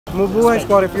Mabuhay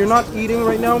squad, if you're not eating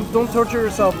right now, don't torture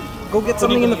yourself. Go get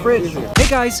something in the fridge. Hey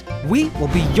guys, we will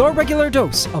be your regular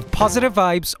dose of positive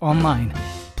vibes online.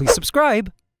 Please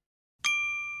subscribe.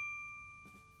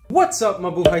 What's up,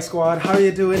 Mabuhay squad? How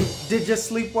you doing? Did you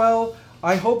sleep well?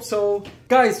 I hope so.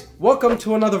 Guys, welcome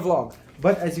to another vlog.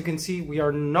 But as you can see, we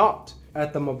are not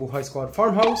at the Mabuhay squad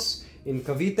farmhouse in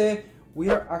Cavite. We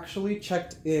are actually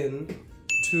checked in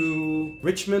to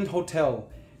Richmond Hotel.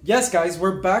 Yes, guys,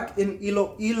 we're back in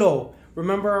ILOILO.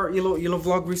 Remember our ILOILO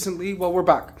vlog recently? Well, we're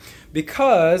back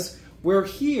because we're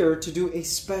here to do a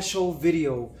special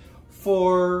video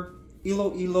for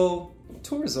ILOILO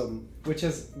tourism, which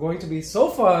is going to be so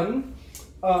fun.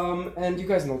 And you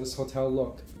guys know this hotel.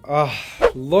 Look.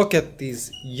 Look at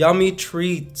these yummy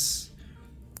treats.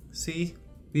 See?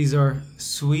 These are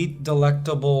sweet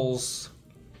delectables.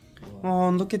 Oh,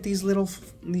 and look at these little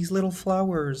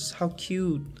flowers. How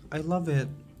cute. I love it.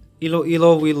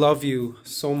 ILOILO, we love you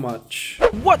so much.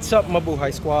 What's up,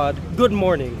 Mabuhay squad? Good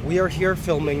morning. We are here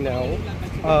filming now.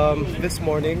 This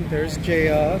morning, there's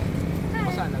Jeah.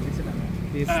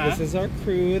 This is our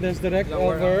crew. There's Direct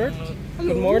Albert.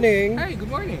 Good morning. Hey, good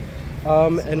morning.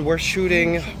 And we're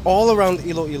shooting all around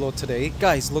ILOILO today.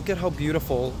 Guys, look at how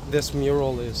beautiful this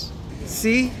mural is.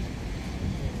 See?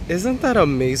 Isn't that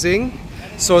amazing?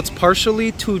 So it's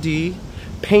partially 2D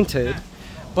painted,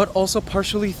 but also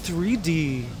partially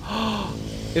 3D.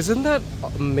 Isn't that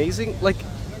amazing? Like,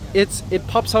 it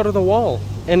pops out of the wall,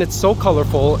 and it's so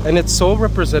colorful, and it's so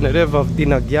representative of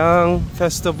Dinagyang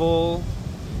festival.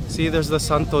 See, there's the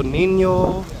Santo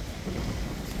Niño.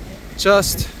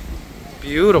 Just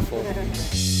beautiful.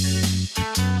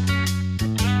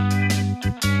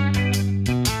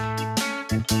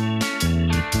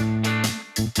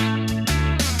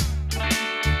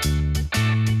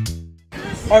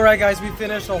 Alright guys, we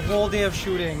finished a whole day of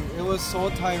shooting. It was so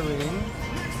tiring.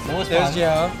 It was fun.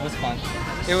 Yeah. It was fun.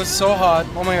 It was so hot.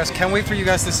 Oh my gosh, can't wait for you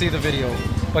guys to see the video.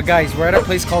 But guys, we're at a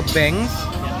place called Beng's.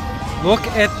 Look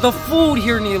at the food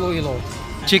here in ILOILO.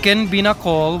 Chicken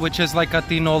binakol, which is like a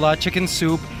tinola chicken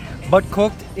soup, but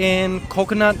cooked in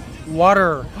coconut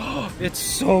water. It's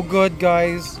so good,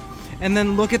 guys. And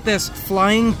then look at this,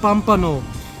 flying pampano.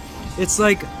 It's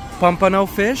like pampano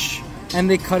fish, and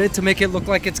they cut it to make it look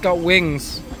like it's got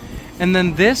wings. And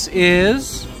then this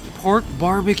is pork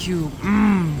barbecue.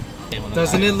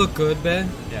 Doesn't it look good, Ben?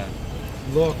 Yeah.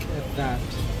 Look at that.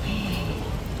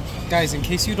 Guys, in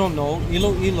case you don't know,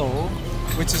 ILOILO,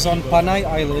 which is on Panay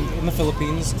Island in the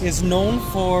Philippines, is known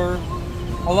for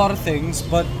a lot of things,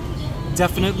 but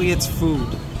definitely its food.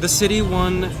 The city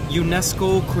won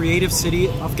UNESCO Creative City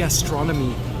of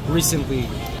Gastronomy recently.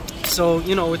 So,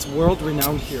 you know, it's world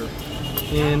renowned here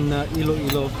in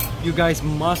ILOILO. You guys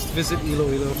must visit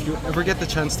ILOILO if you ever get the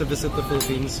chance to visit the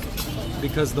Philippines,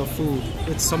 because the food,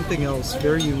 it's something else,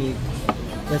 very unique.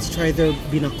 Let's try their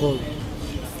binakol.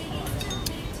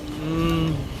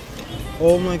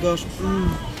 Oh my gosh.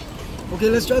 Okay,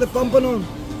 let's try the pampano.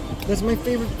 That's my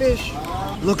favorite fish.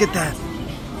 Look at that.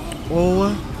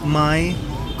 Oh my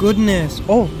goodness.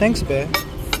 Oh, thanks, Be.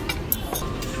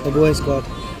 Mabuhay squad.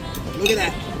 Look at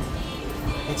that.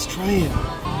 Let's try it.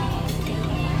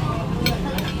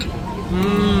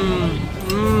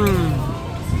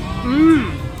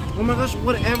 Oh my gosh,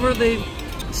 whatever they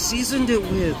seasoned it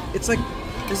with. It's like,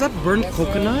 is that burnt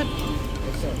coconut?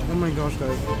 Oh my gosh,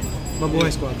 guys.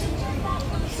 Mabuhay squad.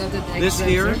 This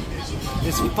here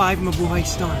is 5 Mabuhay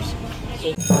stars.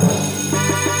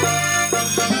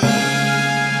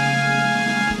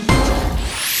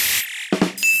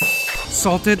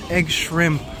 Salted egg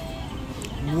shrimp.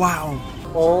 Wow.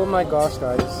 Oh my gosh,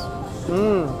 guys.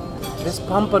 This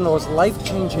pampano is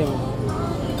life-changing.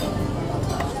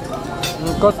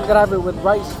 Go grab it with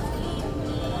rice.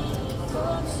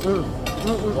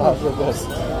 Wow, look at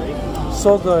this.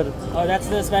 So good. Oh, that's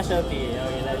the specialty.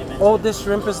 Oh, this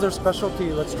shrimp is their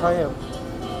specialty. Let's try it.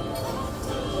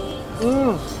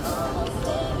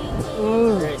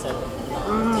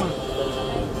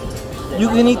 You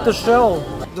can eat the shell.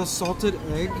 The salted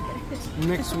egg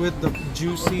mixed with the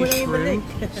juicy shrimp.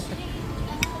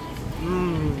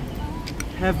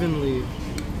 Heavenly.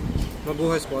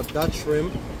 Mabuhay squad. That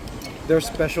shrimp, their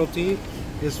specialty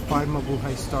is 5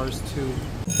 Mabuhay stars too.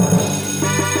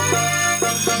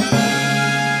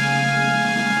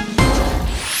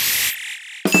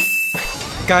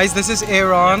 Guys, this is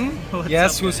Aaron.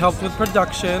 Yes, who's helped with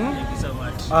production. Thank you so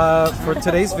much. For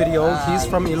today's video. He's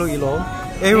from ILOILO.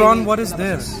 Aaron, what is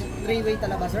this? 3-way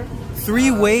talaba, sir.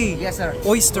 3-way? Yes, sir.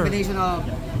 Oyster. Combination of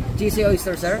cheesy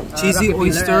oyster, sir. Cheesy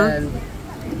oyster,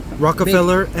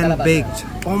 Rockefeller, and baked.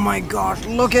 Oh my gosh,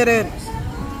 look at it.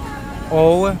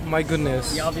 Oh my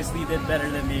goodness. You obviously did better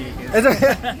than me.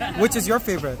 Which is your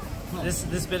favorite? This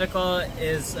binakol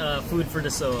is food for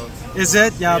the soul. Is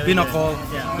it? Yeah, Really binakol.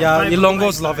 good. Yeah. Yeah, 5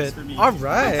 Ilonggos stars love it. for me.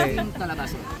 Alright. Talaba,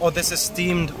 sir. Oh, this is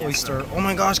steamed oyster. Oh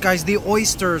my gosh, guys, the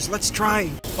oysters. Let's try.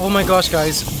 Oh my gosh,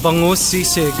 guys. Bangus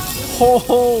sisig. Ho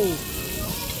ho!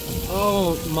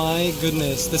 Oh my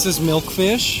goodness. This is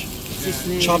milkfish.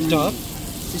 Sizzling. Chopped up.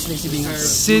 Sizzling sibing.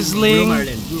 Sizzling.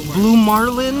 Blue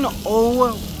marlin.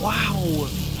 Oh, wow.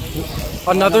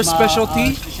 Another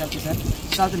specialty. Specialty, sir.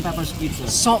 Salt and pepper squid, sir.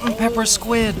 Salt and pepper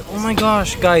squid. Oh my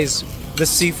gosh, guys. The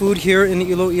seafood here in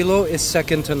Iloilo is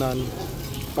second to none.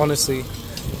 Honestly.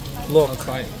 Look.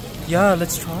 Yeah,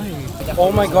 let's try.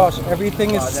 Oh my gosh,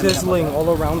 everything is sizzling all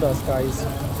around us, guys.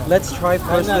 Let's try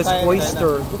first this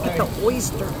oyster. Look at the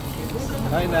oyster.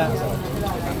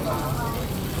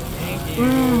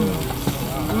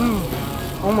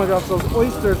 Oh my gosh, those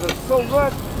oysters are so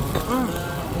good.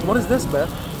 What is this, Beth?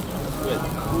 Squid.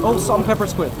 Oh, salt and pepper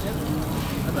squid.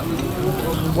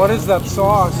 What is that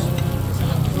sauce?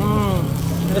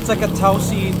 It's like a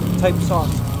tausi type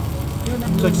sauce.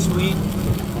 It's like sweet,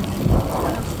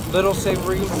 little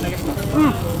savory.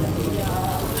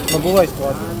 Mabuhay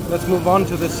squad. Let's move on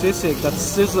to the sisig that's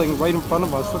sizzling right in front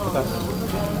of us. Look at that.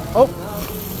 Oh,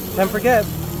 can't forget.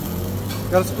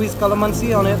 Gotta squeeze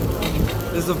calamansi on it.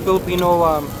 This is a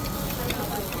Filipino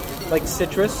like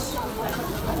citrus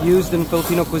used in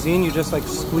Filipino cuisine. You just like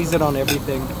squeeze it on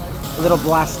everything. A little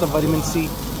blast of vitamin C.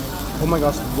 Oh my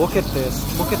gosh, look at this.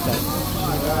 Look at that.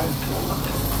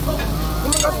 Oh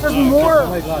my gosh, there's more! Oh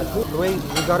my god. Wait,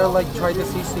 we gotta like try the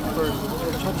sisig first.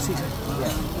 Try the sisig.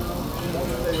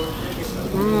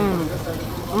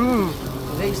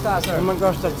 Sir. Oh my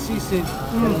gosh, that sisig.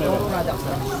 Product,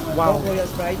 sir. Wow. Royal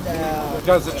Sprite.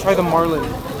 Guys, let's try the marlin.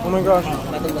 Oh my gosh.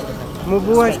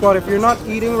 Mabuhay squad, if you're not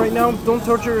eating right now, don't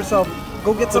torture yourself.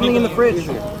 Go get something in the fridge.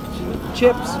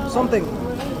 Chips, something.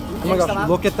 Oh my gosh,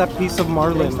 look at that piece of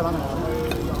marlin.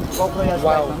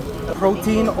 Wow.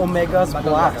 Protein Omega's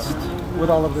blast with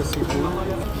all of this seafood.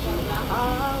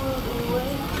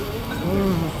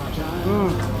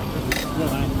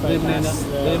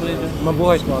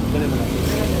 Mabuhay squad.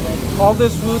 All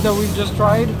this food that we've just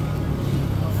tried,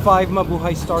 5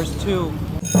 Mabuhay stars too.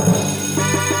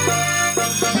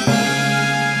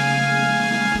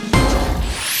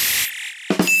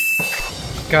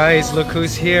 Guys, look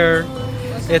who's here.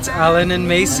 It's Alan and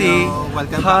Macy.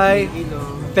 Welcome Hi. back to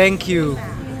Iloilo. Thank you.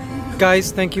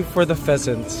 Guys, thank you for the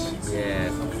pheasants.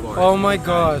 Yes, of course. Oh my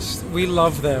gosh, we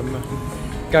love them.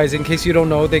 Guys, in case you don't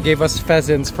know, they gave us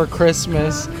pheasants for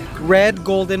Christmas. Red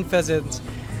golden pheasants.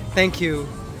 Thank you.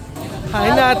 Hi,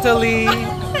 Natalie.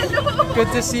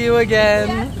 Good to see you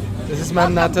again. This is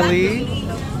Ma'am Natalie.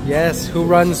 Yes, who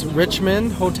runs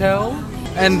Richmond Hotel.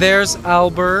 And there's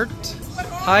Albert.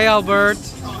 Hi, Albert.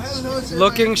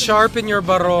 Looking sharp in your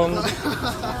barong.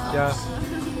 Yeah.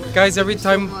 Guys, every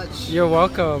time you're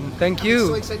welcome. Thank you.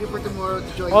 So excited for tomorrow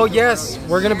to join. Oh yes,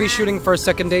 we're gonna be shooting for a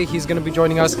second day. He's gonna be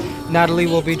joining us. Natalie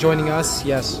will be joining us.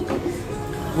 Yes.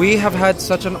 We have had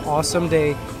such an awesome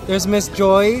day. There's Miss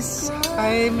Joyce.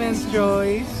 Hi, Miss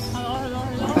Joyce.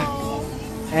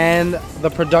 And the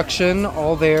production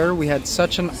all there. We had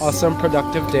such an awesome,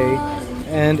 productive day.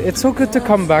 And it's so good to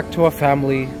come back to a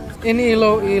family in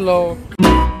Iloilo.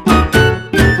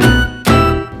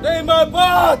 Name my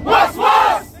bond! What's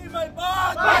Name my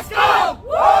bond! Let's go!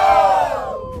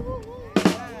 Woo!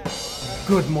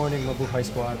 Good morning, Mabuhay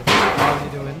squad. How are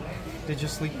you doing? Did you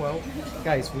sleep well?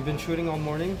 Guys, we've been shooting all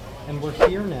morning and we're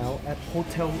here now at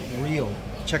Hotel Rio.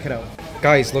 Check it out.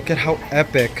 Guys, look at how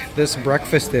epic this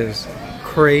breakfast is.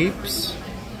 Crepes,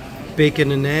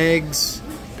 bacon and eggs,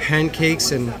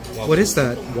 pancakes, and what is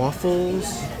that? Waffles?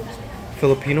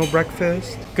 Filipino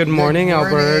breakfast. Good morning,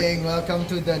 Albert. Welcome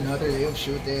to the another day of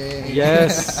shooting.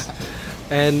 Yes.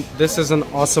 And this is an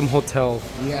awesome hotel.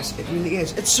 Yes, it really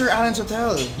is. It's Sir Alan's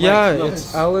hotel. Yeah, Right,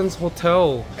 it's Alan's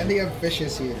hotel. And they have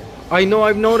fishes here. I know,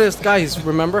 I've noticed. Guys,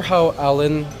 remember how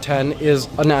Alan 10 is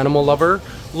an animal lover?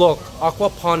 Look,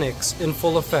 aquaponics in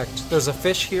full effect. There's a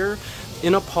fish here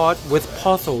in a pot with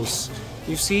pothos.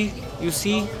 You see? You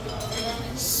see?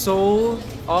 So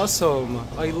awesome.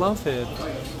 I love it.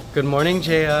 Good morning,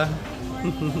 Jeah.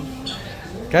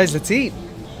 Guys, let's eat.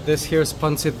 This here's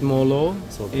pancit molo,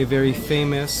 a very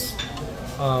famous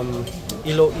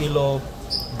Iloilo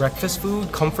breakfast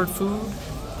food, comfort food.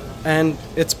 And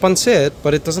it's pancit,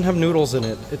 but it doesn't have noodles in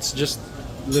it. It's just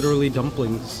literally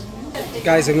dumplings.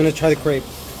 Guys, I'm gonna try the crepe.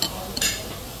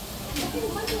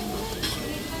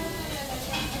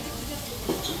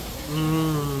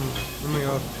 Oh my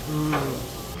god.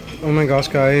 Oh my gosh,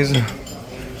 guys.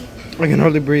 I can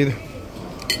hardly breathe.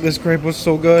 This crepe was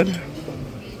so good.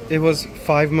 It was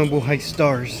 5 mabuhay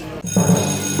stars.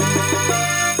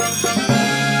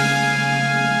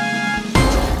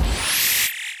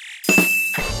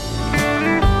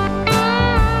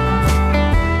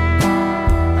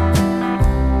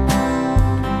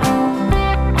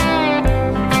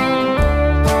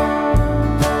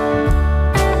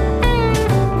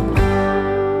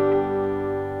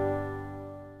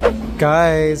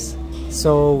 Guys,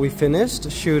 so we finished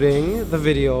shooting the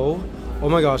video. Oh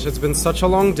my gosh, it's been such a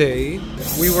long day.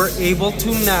 We were able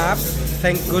to nap,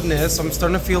 thank goodness. I'm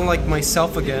starting to feel like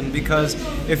myself again because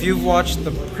if you've watched the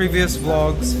previous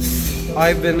vlogs,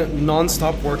 I've been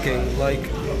non-stop working, like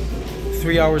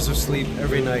 3 hours of sleep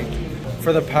every night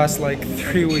for the past like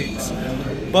 3 weeks.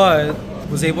 But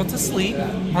was able to sleep.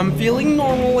 I'm feeling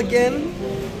normal again.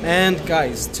 And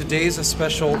guys, today's a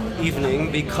special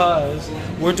evening because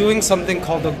we're doing something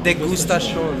called a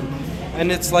degustation. And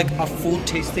it's like a food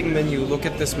tasting menu. Look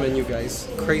at this menu, guys.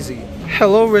 Crazy.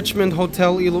 Hello, Richmond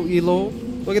Hotel ILOILO.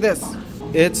 Look at this.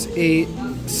 It's a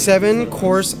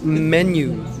 7-course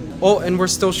menu. Oh, and we're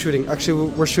still shooting. Actually,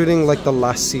 we're shooting like the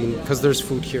last scene because there's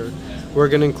food here. We're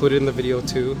gonna include it in the video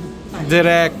too.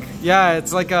 Direct. Yeah,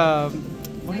 it's like a,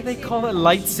 what do they call it?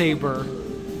 Lightsaber.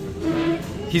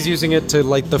 He's using it to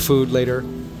light the food later.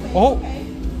 Oh,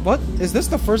 what? Is this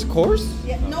the first course?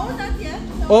 Yeah, no, not yet.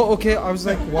 No. Oh, okay. I was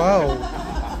like, wow.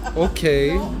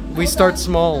 Okay. We start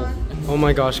small. Oh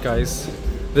my gosh, guys.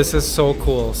 This is so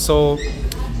cool. So,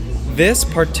 this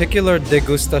particular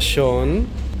degustation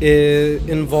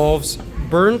involves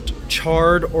burnt,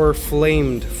 charred, or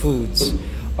flamed foods.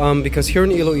 Because here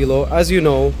in Iloilo, as you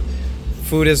know,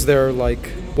 food is their, like,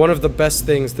 one of the best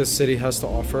things this city has to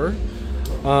offer.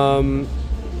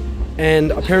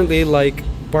 And apparently, like,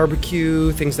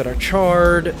 barbecue, things that are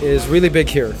charred, is really big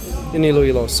here in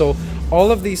Iloilo. So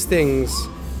all of these things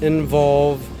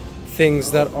involve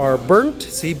things that are burnt.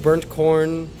 See, burnt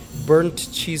corn, burnt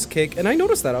cheesecake. And I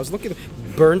noticed that. I was looking at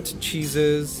burnt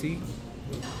cheeses. See?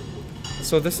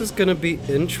 So this is going to be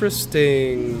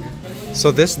interesting.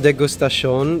 So this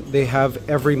degustation, they have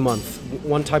every month,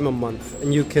 one time a month.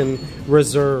 And you can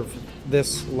reserve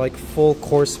this, like, full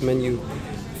course menu,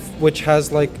 which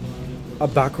has, like, a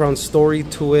background story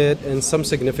to it and some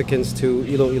significance to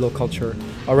Iloilo culture.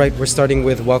 All right, we're starting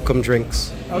with welcome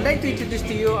drinks. I would like to introduce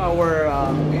to you our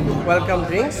welcome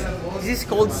drinks. This is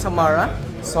called Samara.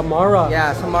 Samara.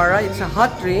 Yeah, Samara. It's a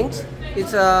hot drink.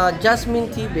 It's a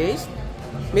jasmine tea based,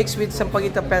 mixed with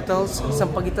sampaguita petals,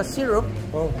 sampaguita syrup,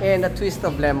 and a twist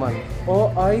of lemon.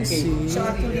 Oh, I see. So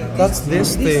actually, that's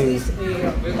this thing. This is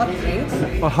a hot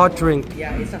drink. A hot drink.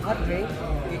 Yeah, it's a hot drink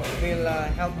which will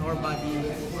help our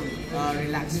body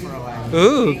relax for a while.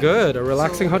 Ooh, good. A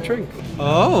relaxing hot drink.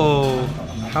 Oh,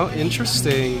 how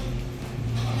interesting.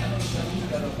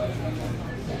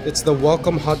 It's the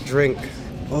welcome hot drink.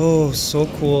 Oh, so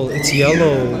cool. It's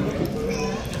yellow.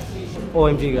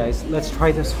 OMG, guys. Let's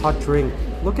try this hot drink.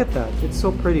 Look at that. It's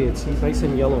so pretty. It's nice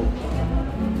and yellow.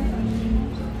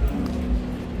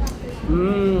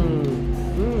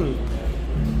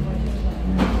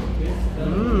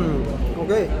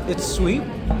 Okay, it's sweet.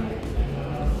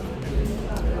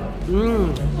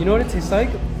 You know what it tastes like?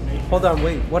 Hold on,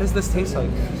 wait. What does this taste like?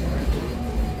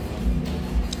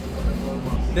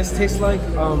 This tastes like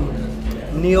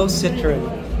Neo-Citron.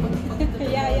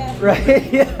 Yeah.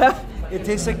 Right? Yeah. It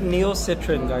tastes like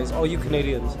Neo-Citron, guys. All you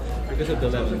Canadians. Because of the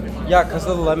lemon. Yeah, because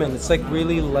of the lemon. It's like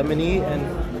really lemony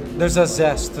and there's a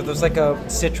zest. There's like a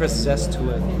citrus zest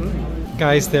to it.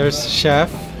 Guys, there's chef.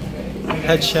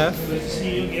 Head chef. Good to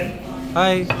see you again.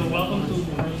 Hi. So welcome to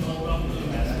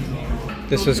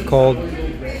This is called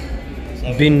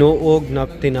Binuog na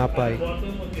tinapay.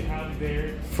 bottom, what you have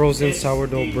there. Frozen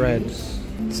sourdough bread.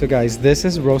 So guys, this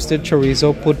is roasted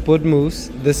chorizo putpud mousse.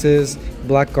 This is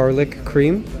black garlic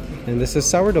cream. And this is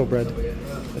sourdough bread.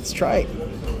 Let's try it.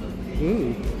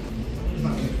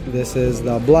 This is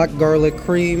the black garlic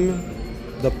cream.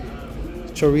 The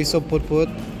chorizo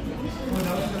putpud.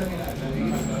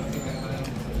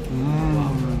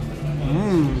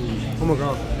 Oh my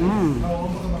god.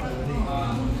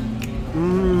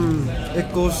 It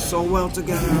goes so well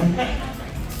together.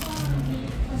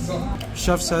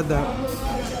 Chef said that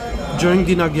during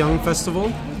the Nagyang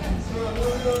festival,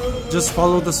 just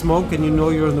follow the smoke and you know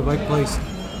you're in the right place.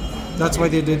 That's why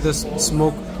they did this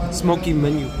smoky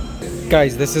menu.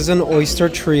 Guys, this is an oyster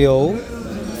trio.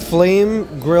 Flame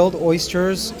grilled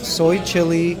oysters, soy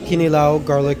chili, kinilaw,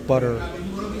 garlic butter.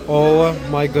 Oh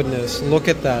my goodness, look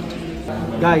at that.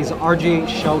 Guys, RJ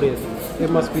shouted. It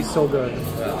must be so good.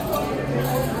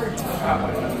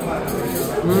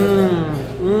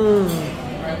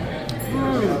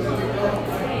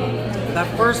 That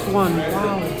first one,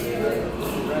 wow.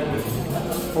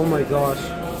 Oh my gosh.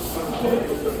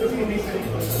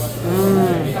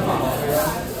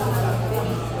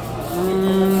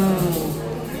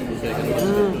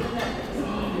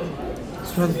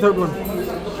 Let's try the third one.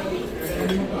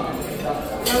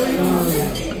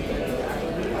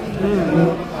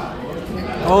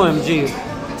 OMG.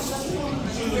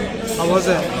 How was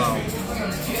it?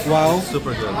 Wow.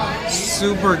 Super good.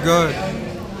 Super good.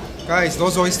 Guys,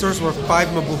 those oysters were 5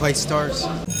 mabuhay stars.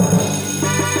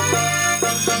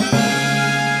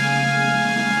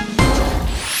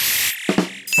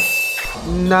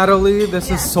 Natalie, this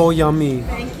is so yummy.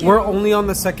 Thank you. We're only on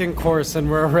the second course and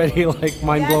we're already like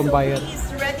mind blown by it.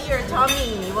 Please ready your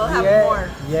tummy. We'll have more.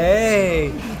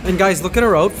 Yay! And guys, look at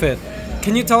her outfit.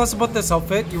 Can you tell us about this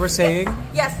outfit you were saying?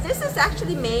 Yes, this is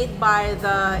actually made by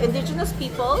the indigenous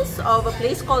peoples of a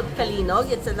place called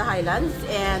Kalinog. It's in the highlands,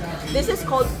 and this is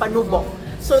called panubo.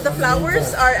 So the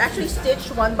flowers are actually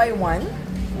stitched one by one.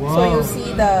 Wow. So you'll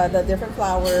see the different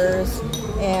flowers,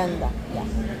 and yeah.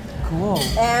 Cool.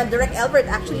 And Direct Albert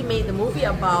actually made a movie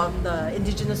about the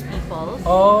indigenous people.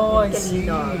 Oh, I in see.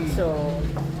 Kalinog. So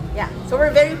yeah, so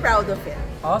we're very proud of it.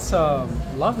 Awesome.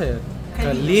 Love it.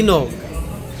 Kalinog.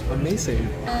 Amazing.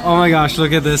 Oh my gosh,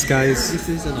 look at this, guys.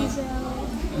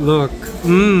 Look.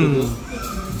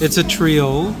 It's a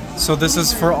trio. So this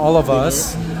is for all of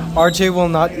us. RJ will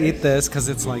not eat this because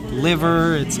it's like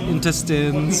liver, it's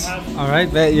intestines.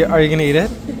 Alright, are you gonna eat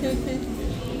it?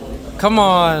 Come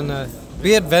on.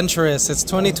 Be adventurous. It's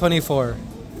 2024.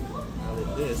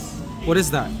 What is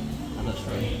that? I'm not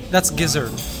sure. That's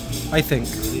gizzard, I think.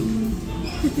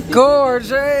 Go,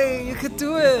 RJ! You could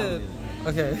do it!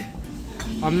 Okay.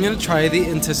 I'm gonna try the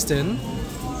intestine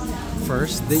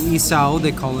first. The isaw,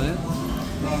 they call it.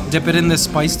 Dip it in the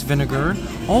spiced vinegar.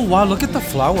 Oh wow, look at the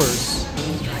flowers.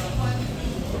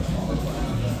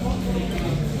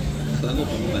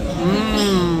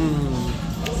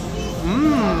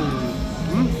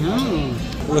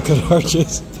 Look at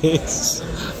RJ's face.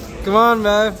 Come on,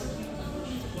 man.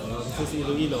 This is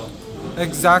ILOILO.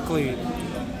 Exactly.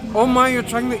 Oh my, you're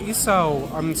trying the isaw.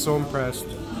 I'm so impressed.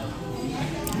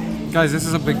 Guys, this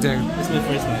is a big day. This is my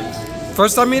first time.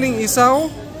 First time eating isaw?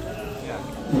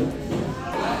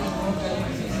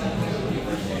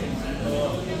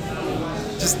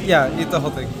 Just, yeah, eat the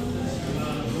whole thing.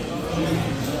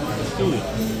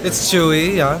 It's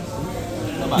chewy, yeah.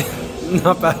 Not bad.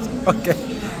 Not bad. Okay.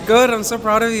 Good, I'm so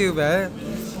proud of you, man.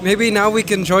 Maybe now we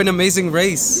can join Amazing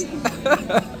Race.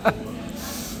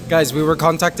 Guys, we were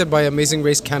contacted by Amazing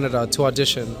Race Canada to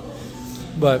audition.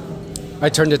 But I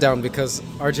turned it down because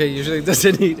RJ usually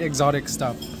doesn't eat exotic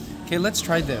stuff. Okay, let's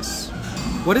try this.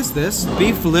 What is this?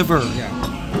 Beef liver.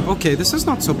 Yeah. Okay, this is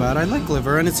not so bad. I like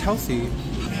liver and it's healthy.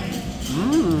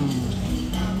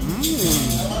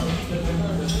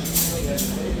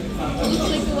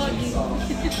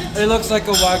 It looks like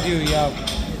a wagyu, yeah.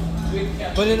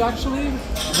 But it actually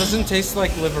doesn't taste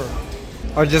like liver.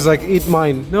 Or just like, eat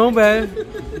mine. No, man.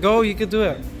 Go, you can do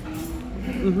it.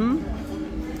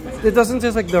 It doesn't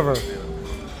taste like liver.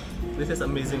 This is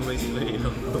Amazing Race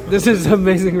ILOILO. This is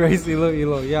Amazing Race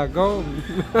ILOILO. Yeah, go.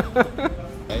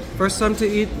 First time to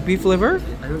eat beef liver?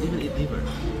 I don't even eat liver.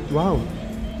 Wow.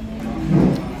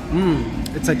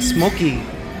 It's like smoky.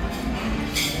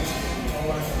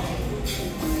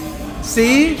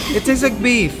 See? It tastes like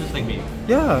beef. It's like me.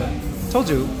 Yeah, told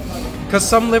you. Because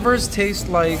some livers taste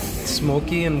like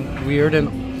smoky and weird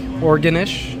and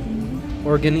organ-ish.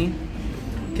 Organ-y.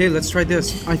 Okay, let's try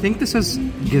this. I think this is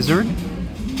gizzard.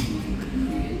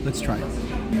 Let's try it.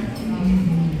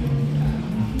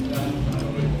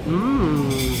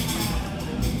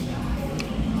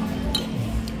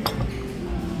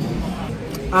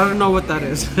 I don't know what that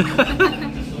is.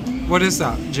 What is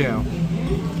that, Jeah?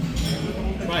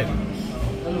 Try it.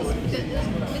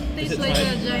 It tastes like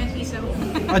a giant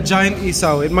isaw. A giant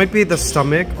isaw. It might be the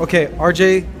stomach. Okay,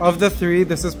 RJ, of the three,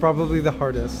 this is probably the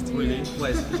hardest. Really? Why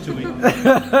is it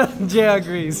chewy? Jeah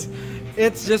agrees.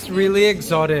 It's just really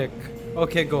exotic.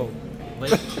 Okay, go.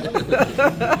 Wait.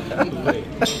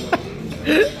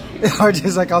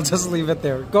 RJ's like, I'll just leave it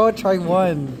there. Go try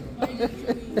one.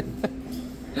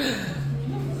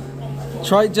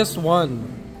 Try just one.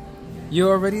 You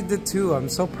already did two. I'm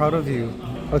so proud of you.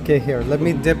 Okay, here. Let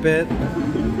me dip it.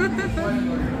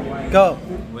 Go.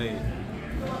 Wait.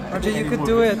 RJ, you could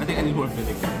do it. I think I need more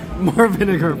vinegar. More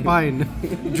vinegar, fine.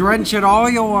 Drench it all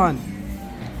you want.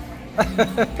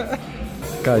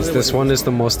 Guys, this one is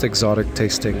the most exotic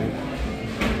tasting.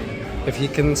 If you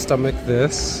can stomach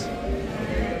this.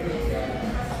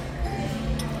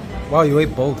 Wow, you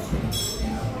ate both.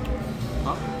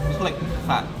 Huh? It's like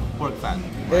fat. pork fat.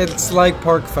 It's like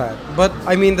pork fat. But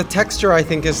I mean, the texture I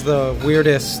think is the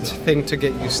weirdest thing to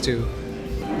get used to.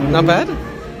 Not bad?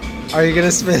 Are you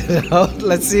gonna spit it out?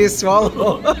 Let's see you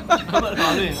swallow.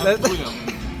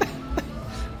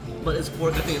 But it's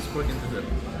pork, I think it's pork intestine.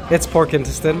 It's pork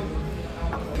intestine.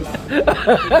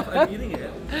 I'm eating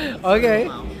it. Okay,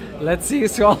 let's see you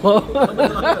swallow.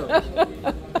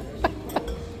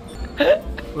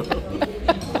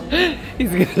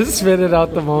 He's gonna spit it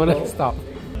out the moment I stop.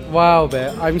 Wow,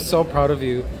 man, I'm so proud of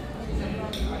you.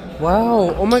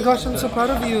 Wow, oh my gosh, I'm so proud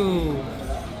of you.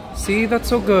 See, that's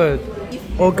so good.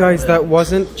 Oh guys, that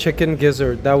wasn't chicken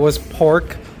gizzard, that was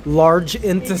pork large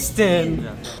intestine.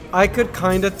 I could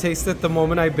kind of taste it the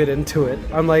moment I bit into it.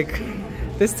 I'm like,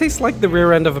 this tastes like the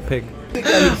rear end of a pig.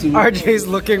 RJ's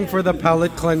looking for the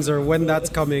palate cleanser when that's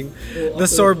coming. The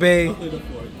sorbet.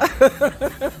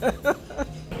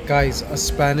 Guys, a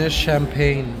Spanish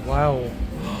champagne. Wow.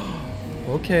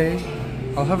 Okay,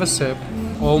 I'll have a sip.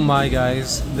 Oh my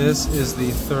guys, this is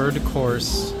the third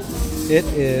course. It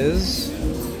is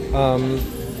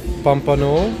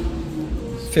pampano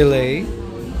filet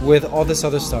with all this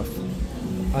other stuff.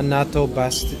 Annatto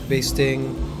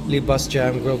basting, libas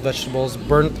jam, grilled vegetables,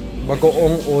 burnt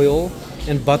bagoong oil,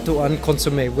 and batuan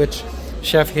consomme, which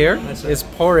chef here is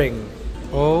pouring.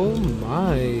 Oh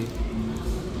my.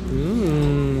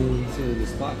 Mmm.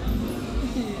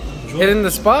 Hit in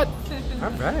the spot?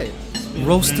 Alright.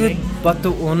 Roasted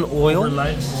batuan oil?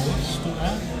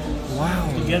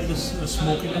 Wow. To get the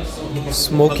smokiness.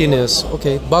 Smokiness.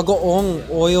 Okay. Bagoong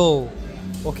oil.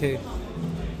 Okay.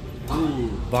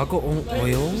 Bagoong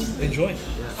oil? Enjoy.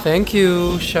 Thank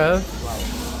you, chef.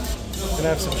 Can I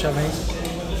have some champagne?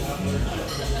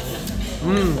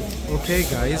 Okay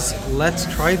guys, let's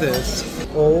try this.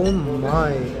 Oh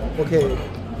my. Okay.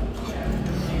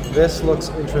 This looks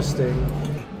interesting.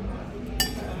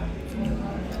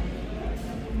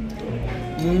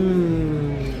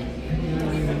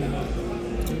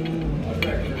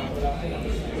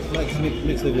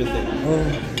 Mix the green thing. Oh,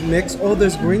 mix. Oh,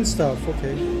 there's green stuff.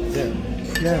 Okay. Yeah.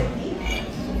 Yeah.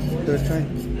 Let's try.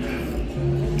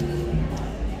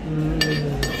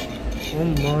 Oh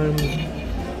my.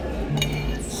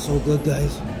 So good,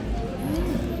 guys.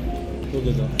 So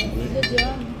good though.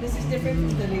 This is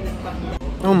different from the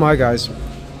Oh my, guys.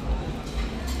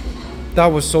 That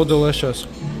was so delicious.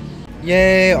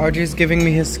 Yay, RJ's giving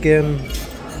me his skin.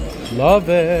 Love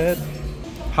it.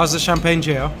 How's the champagne,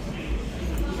 Jeah?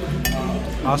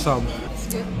 Awesome.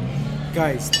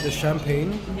 Guys, the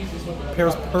champagne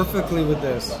pairs perfectly with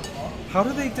this. How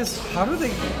do they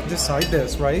decide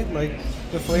this, right? Like,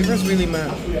 the flavors really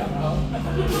match.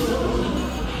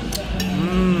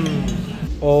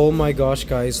 Oh my gosh,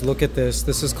 guys, look at this.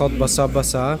 This is called basa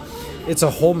basa. It's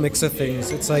a whole mix of things.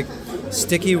 It's like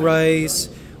sticky rice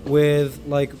with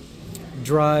like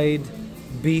dried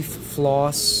beef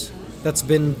floss that's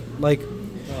been like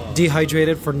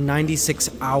dehydrated for 96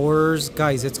 hours.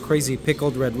 Guys, it's crazy.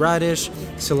 Pickled red radish,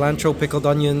 cilantro, pickled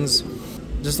onions,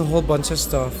 just a whole bunch of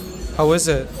stuff. How is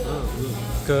it?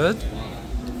 Good?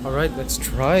 All right, let's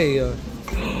try.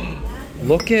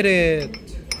 Look at it.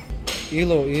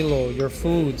 ILOILO, your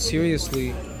food,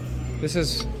 seriously. This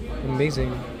is amazing.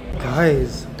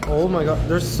 Guys, oh my god,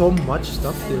 there's so much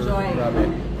stuff here.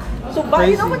 Tuba,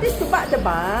 you know what is tuba,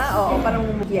 diba? Oo, parang,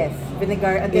 yes,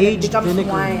 vinegar, and then it becomes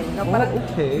vinegar. wine. No, Oh, parang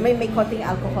okay. may konting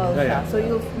alcohol siya. So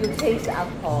you taste the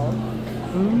alcohol.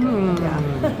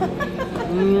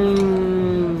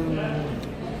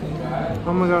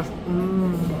 Oh my gosh.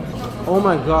 Oh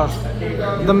my gosh.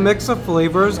 The mix of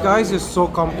flavors, guys, is so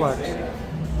complex.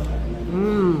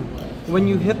 When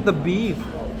you hit the beef,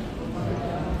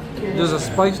 there's a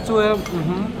spice to it.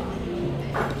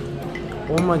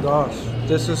 Oh my gosh.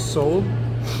 This is so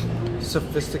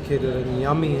sophisticated and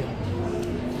yummy.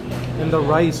 And the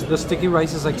rice, the sticky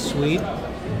rice is like sweet.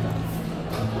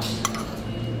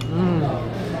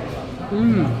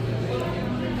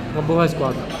 Mabuhay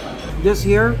Squad. This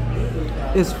here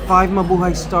is 5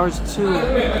 Mabuhay stars too.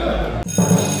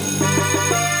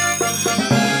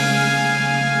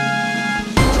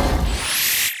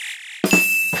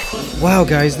 Wow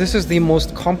guys, this is the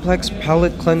most complex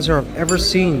palate cleanser I've ever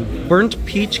seen. Burnt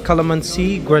peach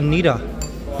calamansi granita.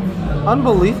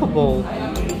 Unbelievable.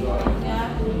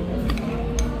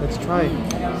 Let's try.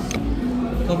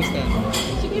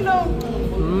 You know,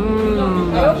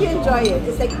 I hope you enjoy it.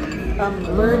 It's like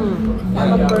burnt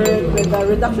camembert with a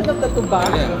reduction of the tuba.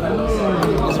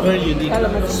 It's very unique.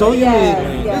 So unique.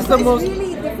 Yeah, This is the most...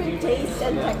 really different taste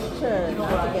and texture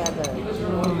together.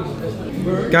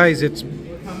 Guys, it's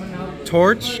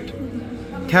torched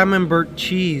camembert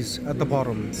cheese at the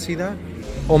bottom. See that?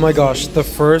 Oh my gosh, the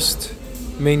first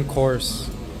main course.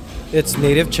 It's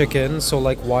native chicken, so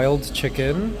like wild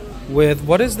chicken with,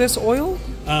 what is this oil?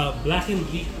 Blackened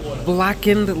leek oil.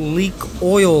 Blackened leek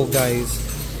oil, guys.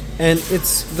 And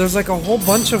there's like a whole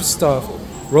bunch of stuff.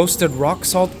 Roasted rock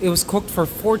salt. It was cooked for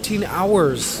 14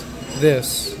 hours.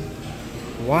 This.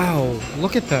 Wow,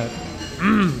 look at that.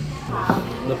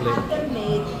 The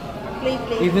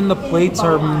plate. Even the plates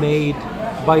are made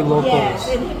by locals. Yes,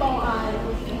 in Hibawan,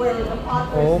 where the pot.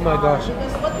 Oh my gosh.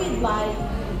 Because what we'd like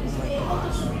is to be able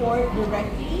to support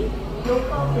directly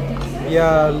local producers.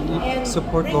 Yeah, And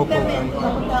support bring local. them into the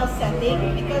hotel setting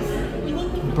because we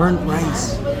need to Burnt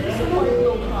rice. when you support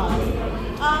local.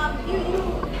 You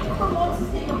promote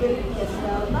sustainability as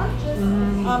well, not just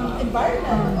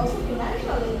environmental, but also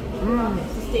financial and economic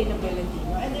sustainability.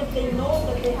 And if they know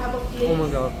that they have a place Oh my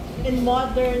God. in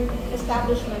modern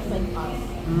establishments like us,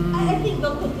 I think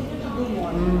they'll continue to do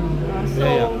more.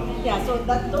 So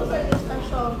those are the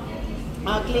special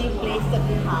clay plates that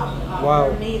we have. Wow.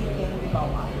 They're made in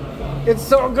Hibawan. It's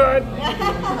so good.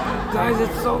 Guys,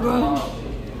 it's so good.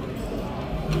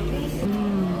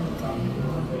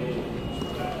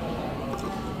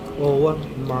 Oh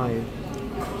my.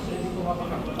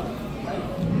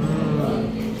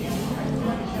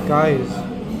 Guys,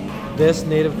 this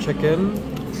native chicken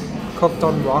cooked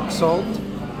on rock salt,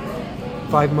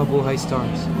 5 mabuhay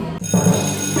stars.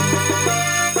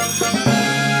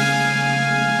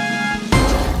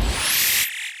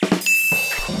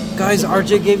 Guys,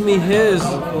 RJ gave me his.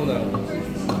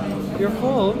 You're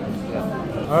full?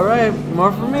 Alright,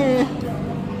 more for me.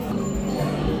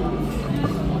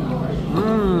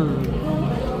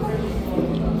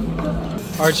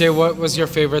 RJ, what was your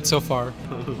favorite so far?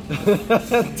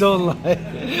 Don't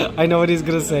lie. I know what he's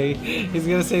gonna say. He's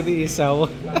gonna say the isaw.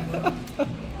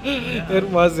 It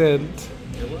wasn't.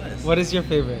 It was. What is your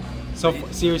favorite? So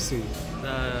seriously.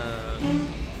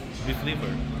 Beef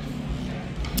liver.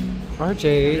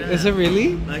 RJ, is it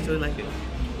really? I actually like it.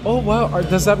 Oh wow,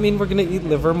 does that mean we're gonna eat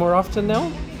liver more often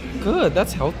now? Good,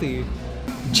 that's healthy.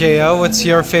 Jeah, what's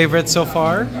your favorite so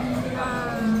far?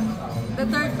 The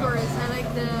third course, I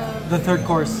like The third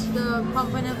course. the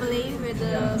pampana fillet with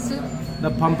the soup.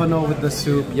 The pompano with the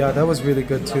soup. Yeah, that was really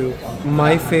good too.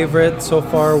 My favorite so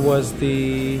far was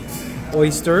the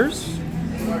oysters.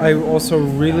 I also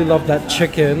really love that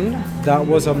chicken. That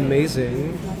was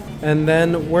amazing. And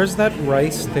then, where's that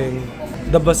rice thing?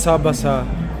 The basa-basa.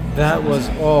 That was,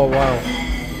 oh wow.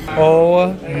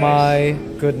 Oh my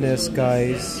goodness,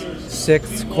 guys.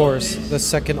 6th course, the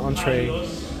second entree.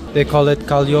 They call it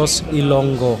Callos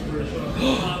Ilonggo.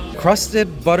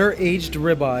 Crusted butter-aged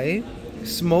ribeye,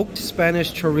 smoked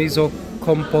Spanish chorizo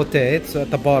compote, it's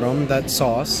at the bottom, that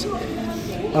sauce,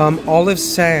 olive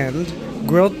sand,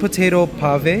 grilled potato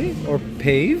pave, or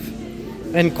pave,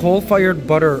 and coal-fired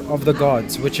butter of the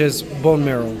gods, which is bone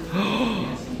marrow.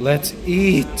 Let's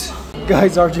eat.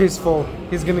 Guys, RJ's full.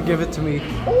 He's gonna give it to me.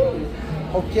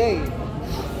 Okay.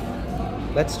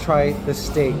 Let's try the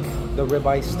steak, the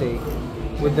ribeye steak,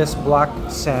 with this black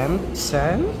sand.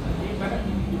 Sand?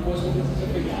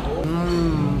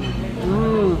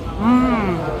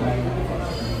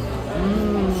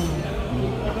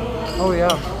 Oh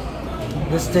yeah,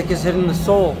 this steak is hitting the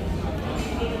soul.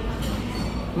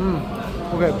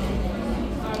 Okay,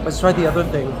 let's try the other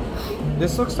thing.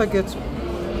 This looks like it's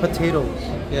potatoes.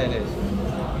 Yeah, it is.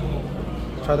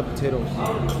 Try the potatoes.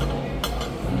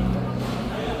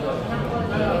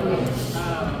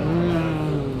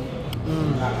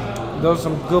 Those are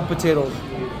some good potatoes.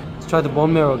 Let's try the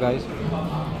bone marrow, guys.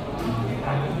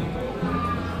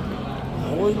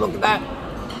 Holy, look at that.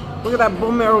 Look at that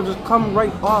bone marrow just come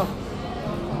right off.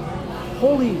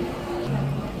 Holy.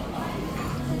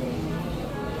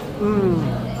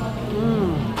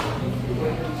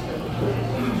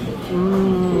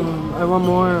 I want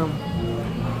more.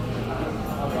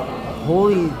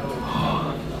 Holy.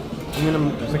 I'm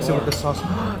gonna mix it with the sauce.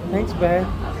 Thanks, babe.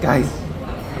 Guys,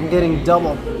 I'm getting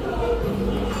double.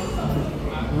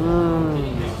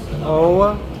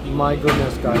 Oh my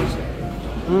goodness, guys.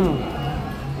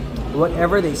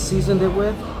 Whatever they seasoned it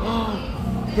with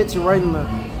hits you right in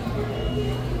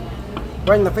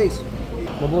the face.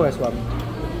 Mabuhay swab.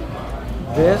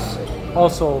 This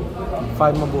also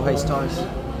 5 mabuhay stars.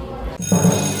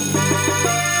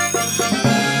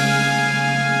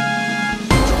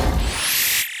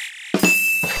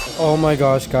 Oh my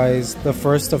gosh, guys, the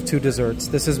first of 2 desserts.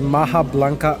 This is Maha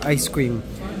Blanca ice cream.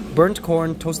 Burnt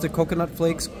corn, toasted coconut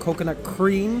flakes, coconut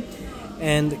cream,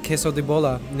 and queso de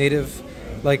bola, native,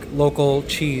 like local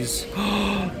cheese.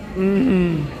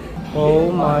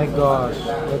 Oh my gosh,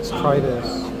 let's try this.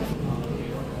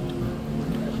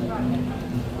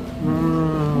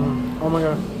 Oh my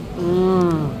god.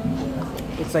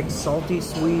 It's like salty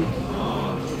sweet.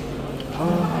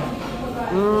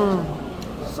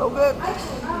 So good.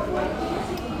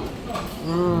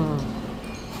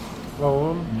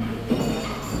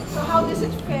 So how does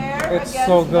it fare It's against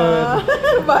so good.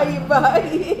 the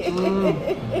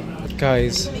bye-bye?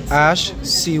 Guys, ash,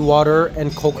 seawater,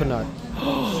 and coconut.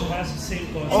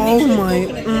 Oh my.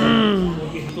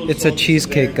 It's a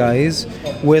cheesecake, guys,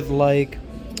 with like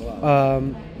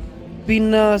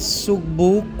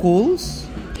pinasugbukuls.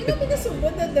 You know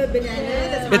the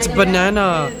banana? That's It's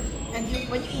banana. And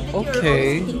when you eat it,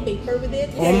 Okay. you're eating paper with it.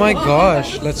 Oh my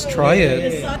gosh, let's try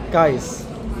it. Guys,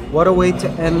 what a way to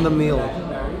end the meal.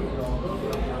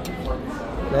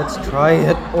 Let's try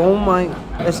it. Oh my,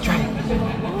 let's try it.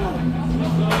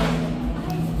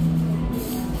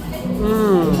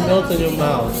 Melts in your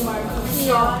mouth.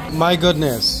 My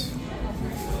goodness.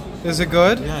 Is it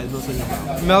good? Yeah, it melts in your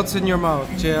mouth. Melts in your mouth,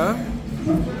 Jeah.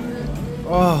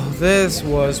 Oh, this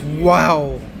was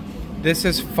wow. This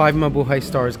is 5 mabuhay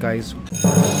stars, guys.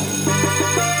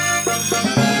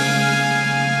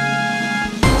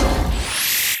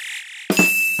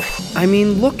 I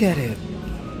mean, look at it.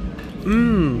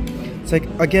 It's like,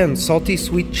 again, salty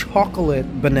sweet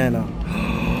chocolate banana.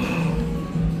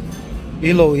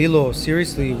 ILOILO,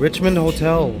 seriously, Richmond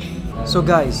Hotel. So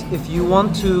guys, if you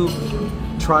want to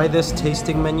try this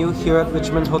tasting menu here at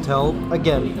Richmond Hotel,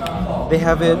 again, they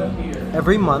have it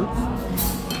every month.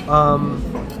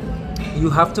 You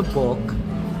have to book,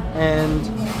 and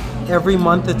every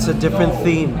month it's a different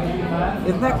theme.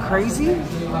 Isn't that crazy?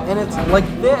 And it's like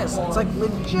this. It's like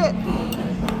legit.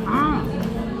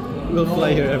 We'll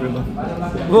fly here every month.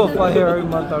 We'll fly here every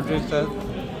month, Audrey said.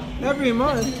 Every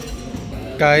month.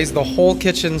 Guys, the whole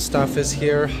kitchen stuff is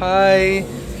here. Hi.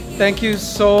 Thank you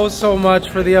so much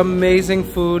for the amazing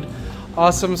food.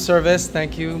 Awesome service.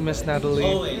 Thank you, Miss Natalie.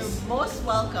 Always. Most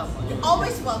welcome.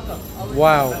 Always welcome. Always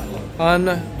Wow.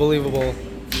 Unbelievable.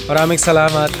 Maraming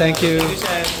salamat. Thank you.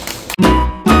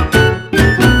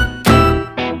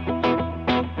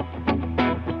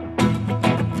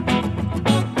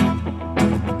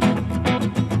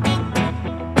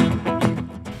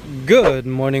 Good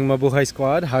morning, Mabuhay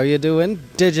Squad. How you doing?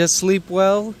 Did you sleep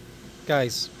well?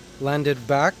 Guys, landed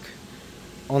back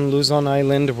on Luzon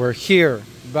Island. We're here,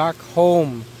 back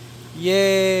home.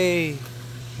 Yay!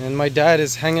 And my dad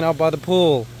is hanging out by the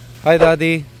pool. Hi,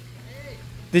 Daddy.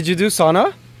 Did you do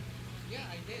sauna? Yeah,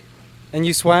 I did. And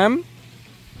you swam?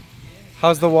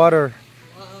 How's the water?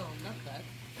 Not bad.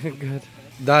 Good.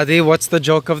 Daddy, what's the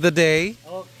joke of the day?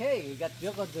 Okay, we got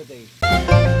joke of the day.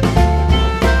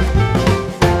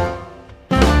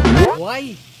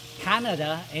 Why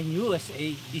Canada and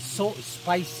USA is so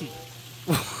spicy?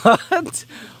 What?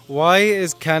 Why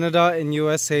is Canada and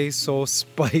USA so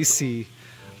spicy?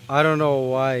 I don't know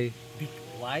why.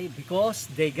 Why? Because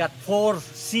they got 4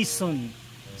 seasons.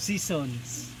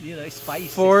 You know, spicy.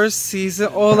 4 season.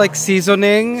 Oh, like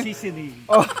seasoning. Seasoning.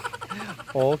 Oh,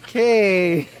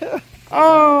 okay.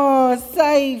 Oh,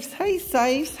 Sipes. Hi,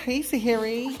 Sipes. Hey,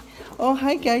 Sahiri. Oh,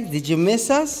 hi, guys. Did you miss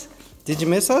us? Did you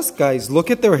miss us? Guys, look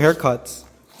at their haircuts.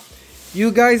 You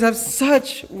guys have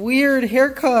such weird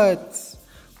haircuts.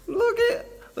 Look at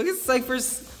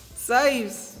Cypher's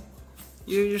Sipes.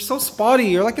 You're so spotty.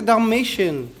 You're like a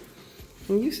Dalmatian.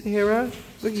 And you, Sahara,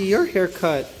 look at your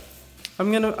haircut. I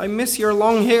miss your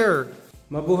long hair.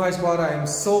 Mabuhay Squad, I am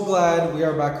so glad we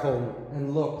are back home.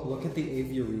 And look at the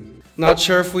aviary. Not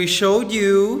sure if we showed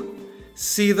you.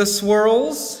 See the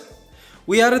swirls?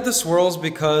 We added the swirls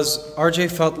because RJ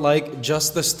felt like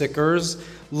just the stickers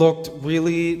looked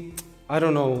really, I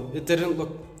don't know, it didn't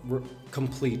look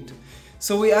complete.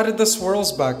 So we added the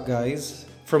swirls back, guys,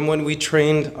 from when we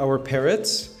trained our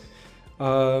parrots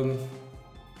to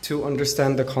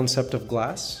understand the concept of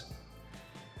glass.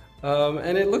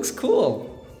 And it looks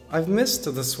cool. I've missed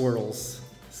the swirls.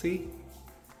 See?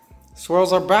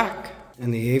 Swirls are back.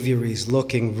 And the aviary is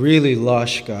looking really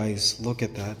lush, guys. Look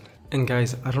at that. And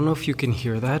guys, I don't know if you can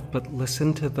hear that, but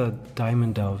listen to the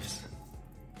diamond doves.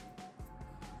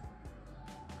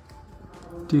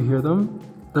 Do you hear them?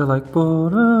 They're like,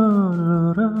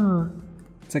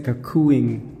 it's like a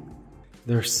cooing.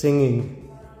 They're singing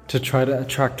to try to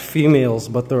attract females,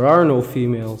 but there are no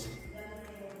females.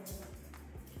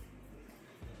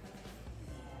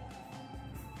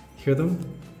 Hear them?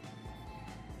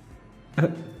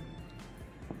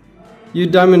 You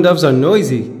diamond doves are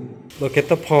noisy. Look at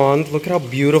the pond. Look at how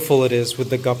beautiful it is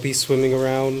with the guppies swimming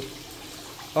around.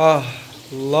 Ah,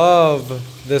 love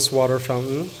this water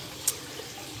fountain.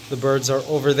 The birds are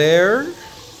over there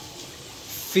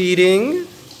feeding.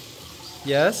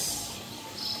 Yes.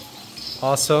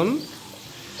 Awesome.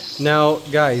 Now,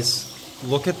 guys,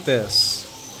 look at this.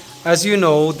 As you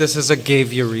know, this is a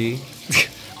aviary.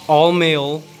 All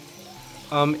male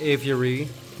aviary,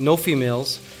 no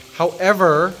females.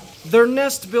 However, their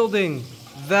nest building.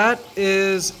 That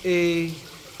is a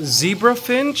zebra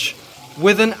finch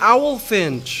with an owl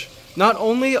finch. Not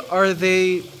only are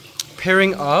they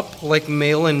pairing up like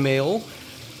male and male,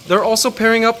 they're also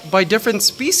pairing up by different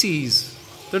species.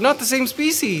 They're not the same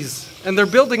species, and they're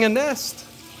building a nest.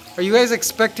 Are you guys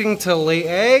expecting to lay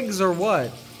eggs or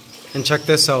what? And check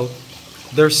this out.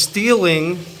 They're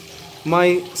stealing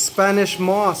my Spanish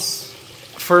moss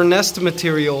for nest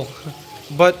material.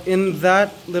 But in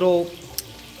that little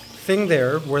thing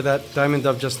there, where that diamond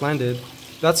dove just landed,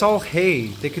 that's all hay.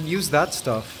 They could use that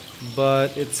stuff.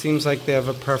 But it seems like they have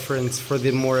a preference for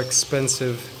the more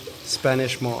expensive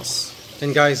Spanish moss.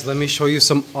 And guys, let me show you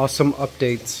some awesome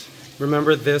updates.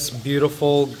 Remember this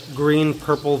beautiful green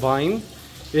purple vine?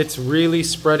 It's really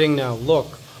spreading now.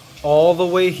 Look, all the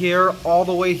way here,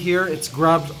 it's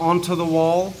grabbed onto the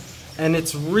wall and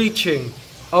it's reaching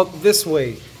out this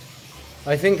way.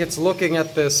 I think it's looking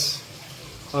at this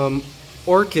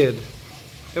orchid.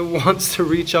 It wants to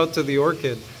reach out to the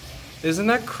orchid. Isn't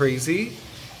that crazy?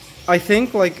 I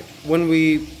think like when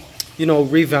we,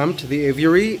 revamped the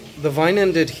aviary, the vine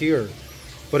ended here,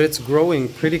 but it's growing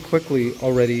pretty quickly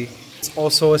already. It's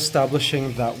also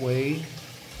establishing that way.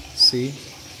 See?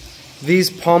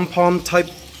 These pom-pom type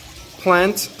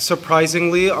plants,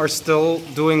 surprisingly, are still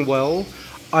doing well.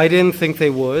 I didn't think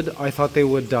they would. I thought they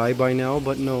would die by now,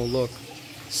 but no, look.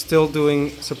 Still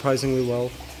doing surprisingly well.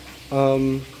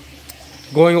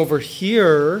 Going over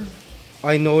here,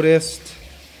 I noticed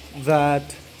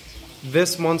that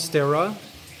this monstera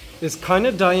is kind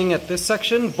of dying at this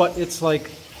section, but it's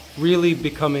like really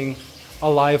becoming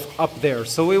alive up there.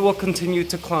 So it will continue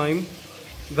to climb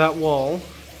that wall.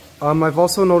 I've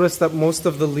also noticed that most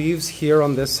of the leaves here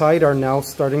on this side are now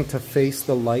starting to face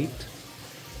the light,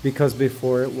 because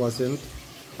before it wasn't.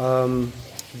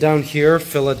 Down here,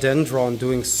 philodendron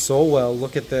doing so well.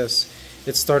 Look at this.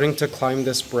 It's starting to climb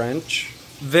this branch.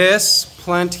 This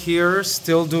plant here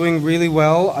still doing really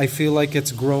well. I feel like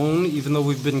it's grown, even though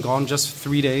we've been gone just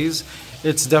 3 days.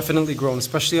 It's definitely grown,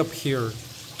 especially up here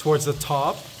towards the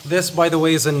top. This, by the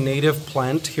way, is a native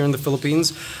plant here in the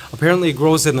Philippines. Apparently it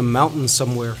grows in the mountains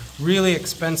somewhere. Really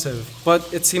expensive,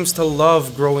 but it seems to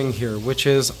love growing here, which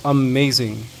is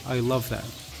amazing. I love that.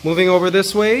 Moving over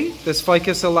this way, this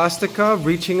Ficus elastica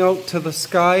reaching out to the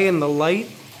sky and the light,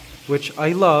 which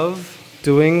I love.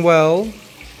 Doing well.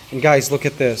 And guys, look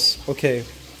at this. Okay,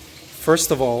 first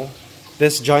of all,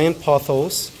 this giant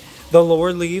pothos. The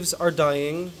lower leaves are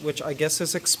dying, which I guess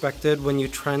is expected when you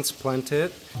transplant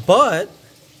it. But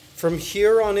from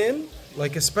here on in,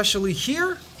 like especially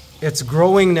here, it's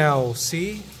growing now.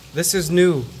 See? This is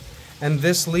new. And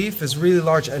this leaf is really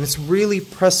large, and it's really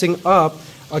pressing up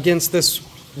against this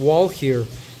wall here.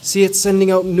 See, it's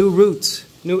sending out new roots,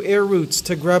 new air roots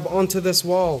to grab onto this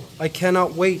wall. I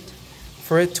cannot wait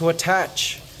for it to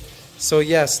attach. So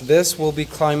yes, this will be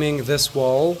climbing this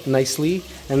wall nicely.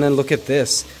 And then look at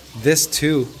this. This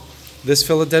too. This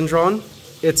philodendron,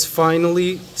 it's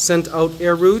finally sent out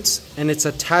air roots and it's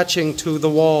attaching to the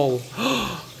wall.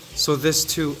 So this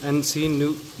too, and see,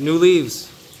 new leaves.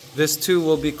 This too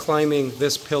will be climbing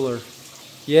this pillar.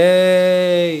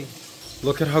 Yay!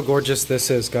 Look at how gorgeous this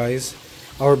is, guys.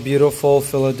 Our beautiful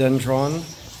philodendron.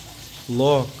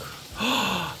 Look.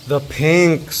 The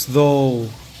pinks though.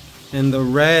 And the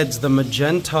reds, the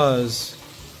magentas.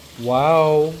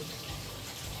 Wow.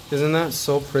 Isn't that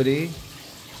so pretty?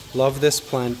 Love this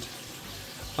plant.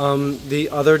 The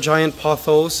other giant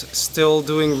pothos still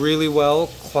doing really well,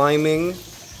 climbing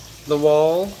the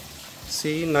wall.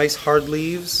 See, nice hard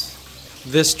leaves.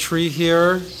 This tree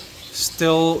here,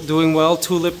 still doing well,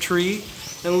 tulip tree.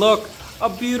 And look, a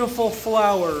beautiful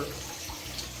flower.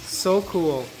 So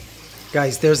cool.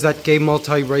 Guys, there's that gay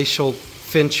multiracial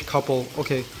finch couple.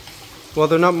 Okay. Well,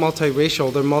 they're not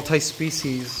multiracial, they're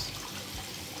multi-species.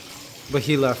 But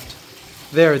he left.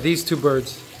 There, these two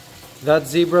birds. That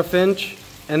zebra finch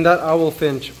and that owl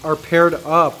finch are paired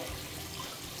up.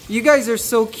 You guys are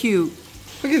so cute.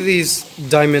 Look at these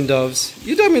diamond doves.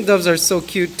 You diamond doves are so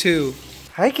cute too.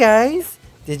 Hi guys.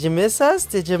 Did you miss us?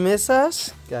 Did you miss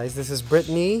us? Guys, this is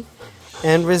Brittany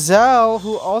and Rizal,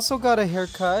 who also got a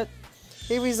haircut.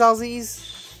 Hey Rizalzies.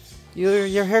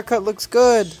 Your haircut looks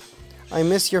good. I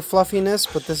miss your fluffiness,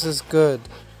 but this is good.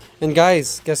 And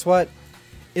guys, guess what?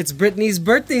 It's Brittany's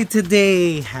birthday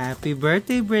today. Happy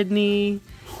birthday, Brittany.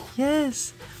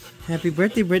 Yes. Happy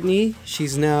birthday, Brittany.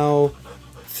 She's now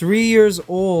 3 years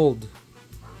old.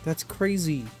 That's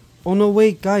crazy. Oh no,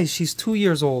 wait, guys, she's 2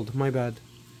 years old. My bad.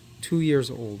 2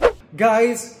 years old.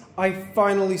 Guys, I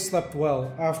finally slept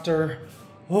well after,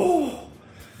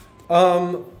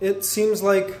 it seems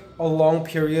like a long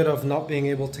period of not being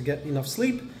able to get enough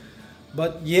sleep,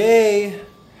 but yay,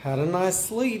 had a nice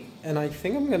sleep, and I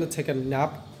think I'm gonna take a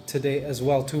nap today as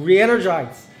well to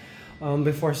re-energize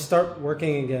before I start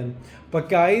working again. But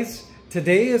guys,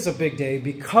 today is a big day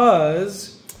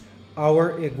because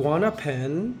our iguana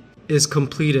pen is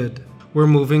completed. We're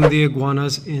moving the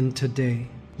iguanas in today.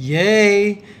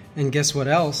 Yay! And guess what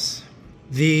else?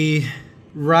 The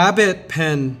rabbit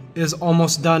pen is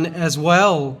almost done as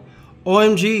well.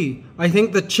 OMG, I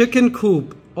think the chicken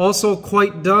coop also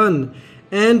quite done.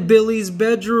 And Billy's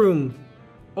bedroom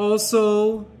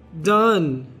also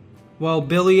done. Well,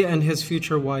 Billy and his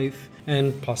future wife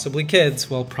and possibly kids,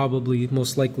 well, probably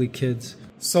most likely kids.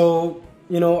 So,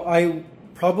 you know, I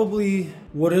probably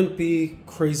wouldn't be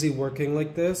crazy working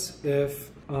like this if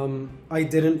I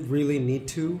didn't really need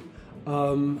to.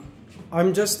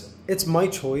 It's my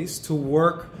choice to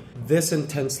work this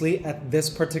intensely at this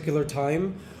particular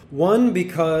time. One,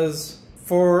 because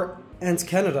for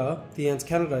ANTSCANADA, the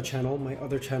ANTSCANADA channel, my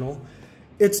other channel,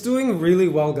 it's doing really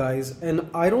well, guys. And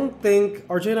I don't think,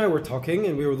 RJ and I were talking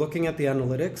and we were looking at the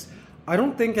analytics. I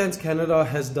don't think ANTSCANADA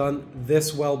has done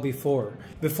this well before.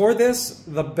 Before this,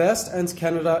 the best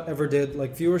ANTSCANADA ever did,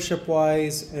 like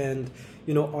viewership-wise and,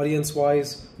 you know,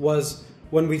 audience-wise, was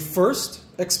when we first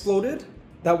exploded.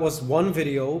 That was one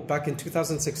video back in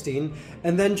 2016,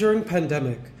 and then during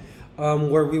pandemic,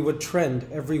 where we would trend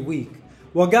every week.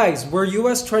 Well, guys, we're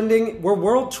US trending, we're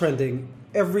world trending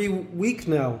every week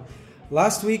now.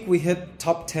 Last week we hit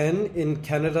top 10 in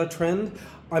Canada trend.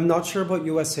 I'm not sure about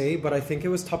USA, but I think it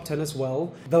was top 10 as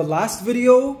well. The last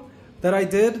video that I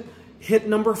did hit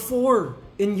number 4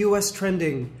 in US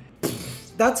trending.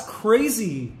 That's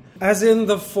crazy. As in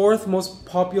the 4th most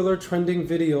popular trending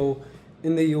video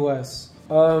in the US.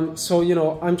 So, you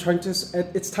know, I'm trying to,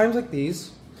 it's times like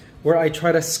these where I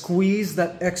try to squeeze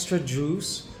that extra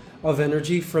juice of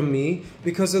energy from me,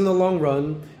 because in the long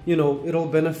run, you know, it'll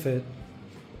benefit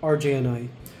RJ and I.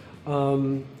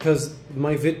 Because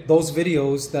those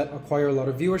videos that acquire a lot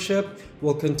of viewership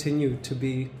will continue to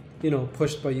be, you know,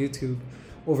 pushed by YouTube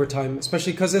over time,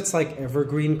 especially because it's like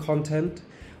evergreen content,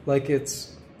 like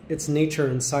it's nature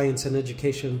and science and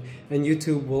education, and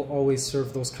YouTube will always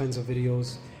serve those kinds of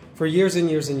videos for years and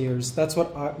years and years. That's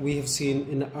what we have seen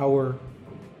in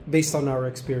based on our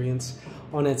experience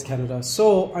on ANTSCANADA.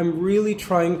 So I'm really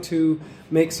trying to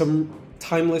make some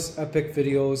timeless, epic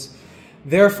videos,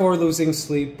 therefore losing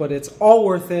sleep, but it's all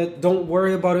worth it. Don't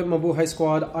worry about it, Mabuhay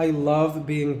Squad. I love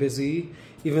being busy,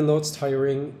 even though it's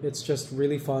tiring. It's just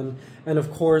really fun. And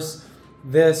of course,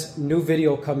 this new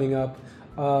video coming up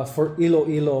for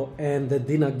ILOILO and the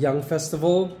Dinagyang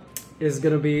Festival is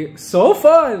gonna be so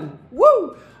fun!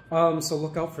 Woo! So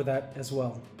look out for that as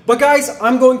well. But guys,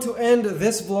 I'm going to end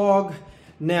this vlog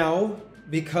now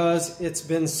because it's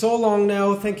been so long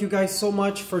now. Thank you guys so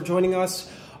much for joining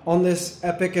us on this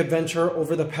epic adventure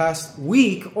over the past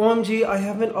week. OMG, I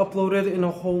haven't uploaded in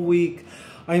a whole week.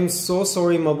 I'm so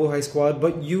sorry, Mabuhay Squad,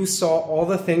 but you saw all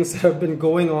the things that have been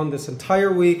going on this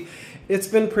entire week. It's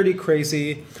been pretty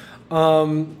crazy.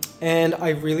 And I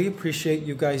really appreciate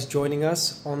you guys joining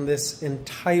us on this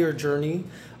entire journey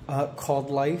called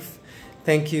life.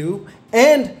 Thank you.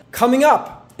 And coming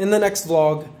up in the next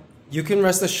vlog, you can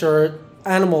rest assured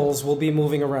animals will be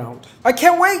moving around. I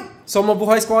can't wait! So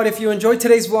Mabuhay Squad, if you enjoyed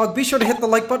today's vlog, be sure to hit the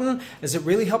like button, as it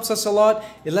really helps us a lot.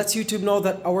 It lets YouTube know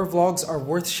that our vlogs are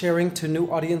worth sharing to new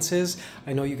audiences.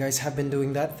 I know you guys have been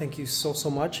doing that. Thank you so, so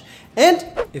much. And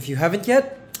if you haven't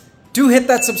yet, do hit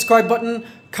that subscribe button.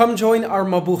 Come join our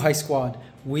Mabuhay Squad.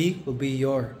 We will be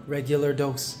your regular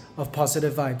dose of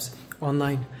positive vibes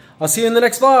online. I'll see you in the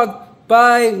next vlog.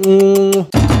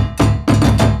 Bye!